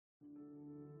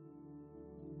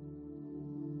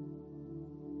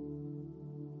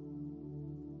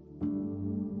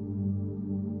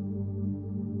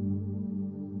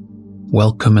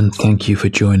Welcome and thank you for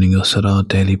joining us at our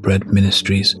Daily Bread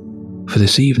Ministries for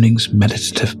this evening's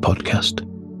meditative podcast.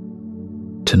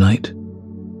 Tonight,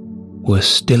 we're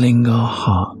stilling our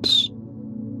hearts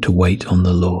to wait on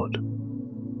the Lord.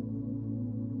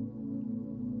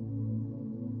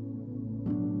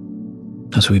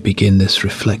 As we begin this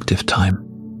reflective time,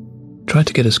 try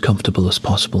to get as comfortable as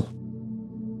possible.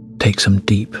 Take some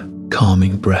deep,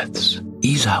 calming breaths.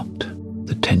 Ease out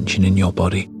the tension in your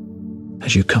body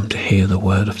as you come to hear the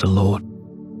word of the Lord,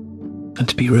 and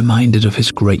to be reminded of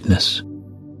His greatness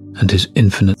and His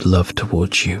infinite love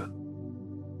towards you.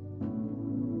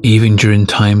 Even during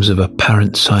times of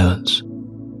apparent silence,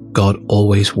 God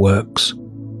always works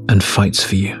and fights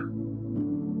for you.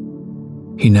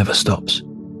 He never stops.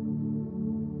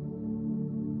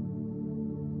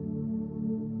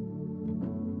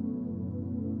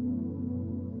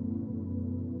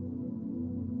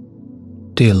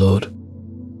 Dear Lord,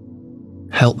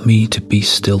 help me to be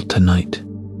still tonight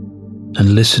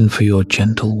and listen for your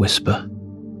gentle whisper.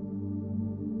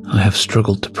 I have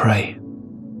struggled to pray.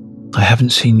 I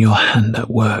haven't seen your hand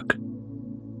at work.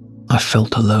 I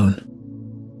felt alone.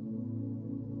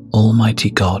 Almighty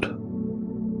God,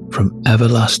 from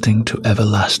everlasting to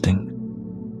everlasting,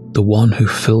 the one who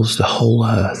fills the whole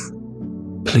earth,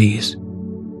 please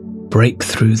break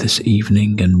through this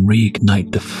evening and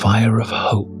reignite the fire of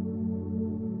hope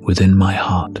within my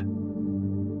heart.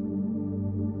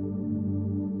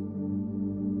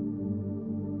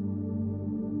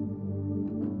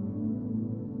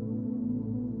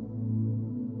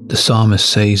 The psalmist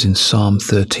says in Psalm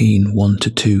 13,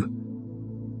 1-2,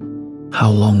 "How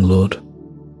long, Lord?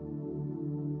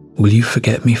 Will you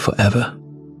forget me forever?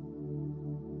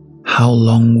 How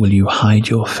long will you hide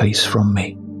your face from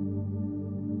me?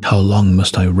 How long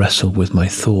must I wrestle with my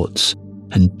thoughts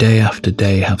and day after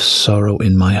day have sorrow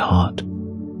in my heart?"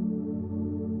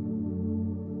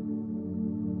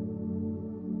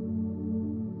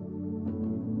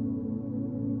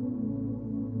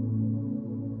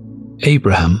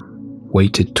 Abraham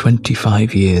waited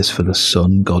 25 years for the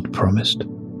son God promised.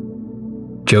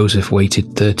 Joseph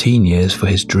waited 13 years for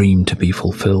his dream to be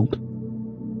fulfilled.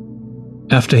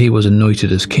 After he was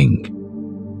anointed as king,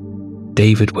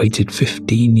 David waited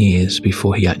 15 years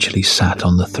before he actually sat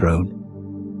on the throne.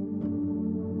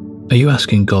 Are you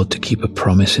asking God to keep a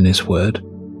promise in His word?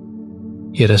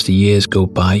 Yet as the years go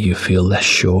by, you feel less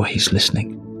sure He's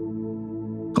listening?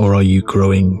 Or are you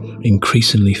growing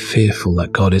increasingly fearful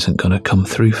that God isn't going to come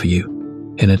through for you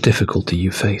in a difficulty you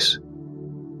face?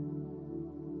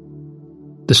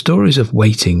 The stories of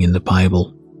waiting in the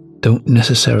Bible don't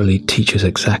necessarily teach us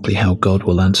exactly how God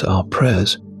will answer our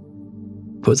prayers,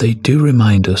 but they do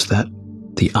remind us that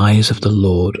the eyes of the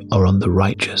Lord are on the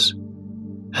righteous,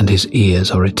 and His ears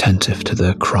are attentive to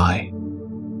their cry.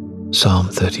 Psalm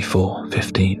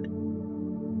 34:15.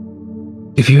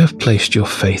 If you have placed your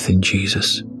faith in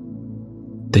Jesus,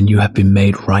 then you have been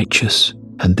made righteous,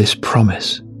 and this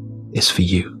promise is for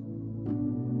you.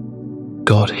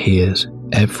 God hears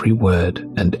every word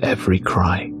and every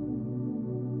cry.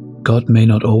 God may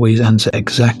not always answer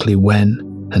exactly when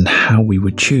and how we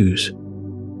would choose,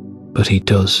 but He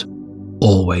does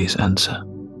always answer.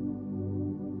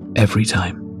 Every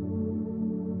time.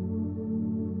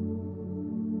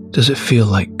 Does it feel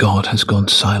like God has gone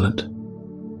silent?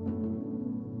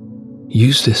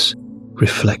 Use this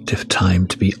reflective time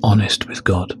to be honest with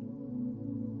God,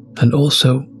 and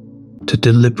also to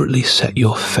deliberately set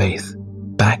your faith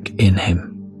back in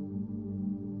Him.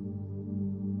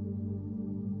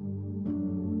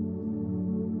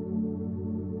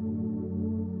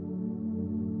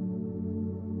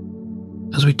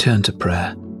 As we turn to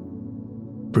prayer,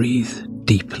 breathe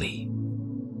deeply,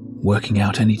 working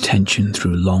out any tension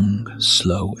through long,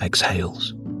 slow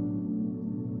exhales.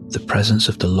 The presence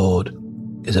of the Lord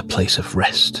is a place of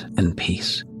rest and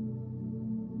peace.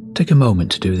 Take a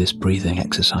moment to do this breathing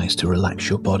exercise to relax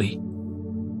your body,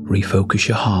 refocus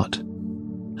your heart,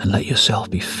 and let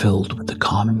yourself be filled with the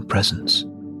calming presence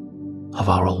of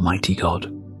our Almighty God,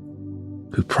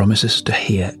 who promises to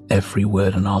hear every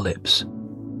word on our lips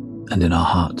and in our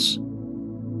hearts.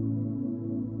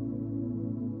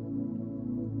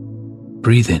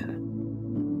 Breathe in.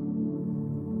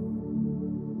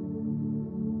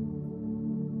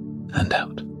 And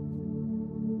out.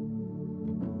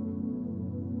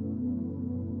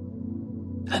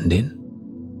 And in.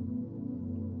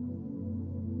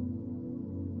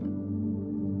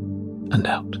 And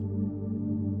out.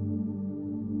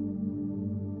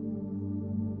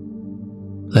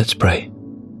 Let's pray.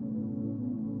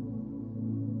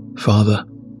 Father,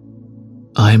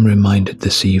 I am reminded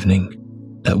this evening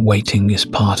that waiting is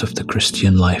part of the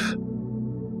Christian life.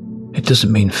 It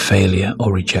doesn't mean failure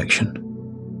or rejection.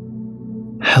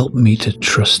 Help me to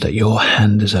trust that your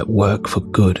hand is at work for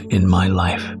good in my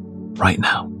life right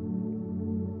now,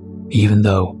 even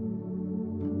though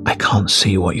I can't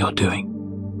see what you're doing.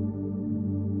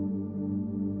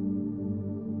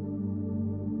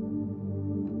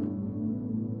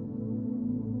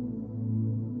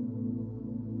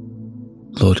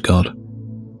 Lord God,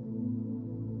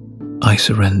 I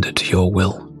surrender to your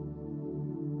will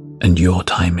and your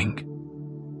timing.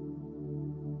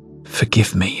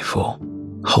 Forgive me for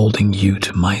holding you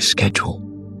to my schedule,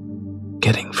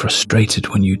 getting frustrated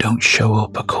when you don't show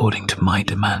up according to my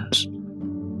demands.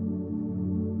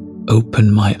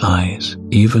 Open my eyes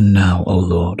even now, O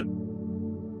Lord,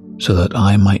 so that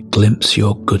I might glimpse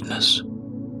your goodness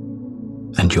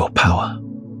and your power.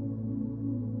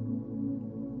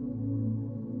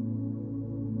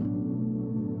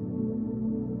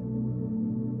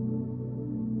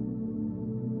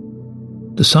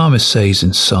 The psalmist says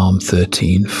in Psalm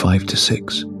 13,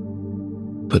 5-6,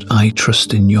 "But I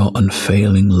trust in your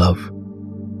unfailing love.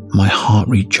 My heart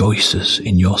rejoices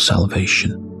in your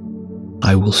salvation.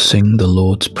 I will sing the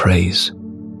Lord's praise,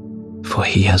 for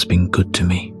he has been good to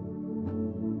me."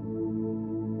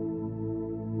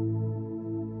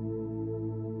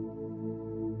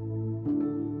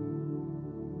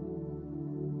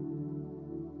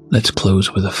 Let's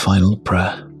close with a final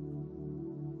prayer.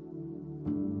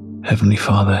 Heavenly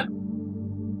Father,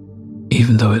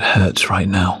 even though it hurts right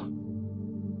now,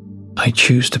 I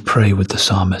choose to pray with the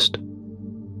psalmist.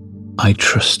 I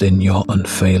trust in your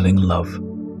unfailing love.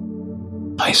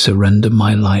 I surrender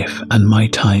my life and my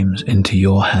times into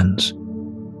your hands.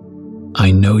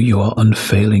 I know you are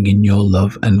unfailing in your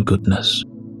love and goodness.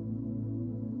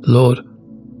 Lord,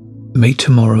 may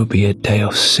tomorrow be a day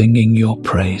of singing your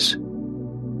praise.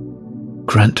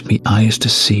 Grant me eyes to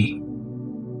see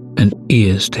and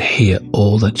ears to hear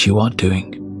all that you are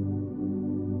doing.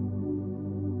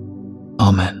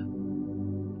 Amen.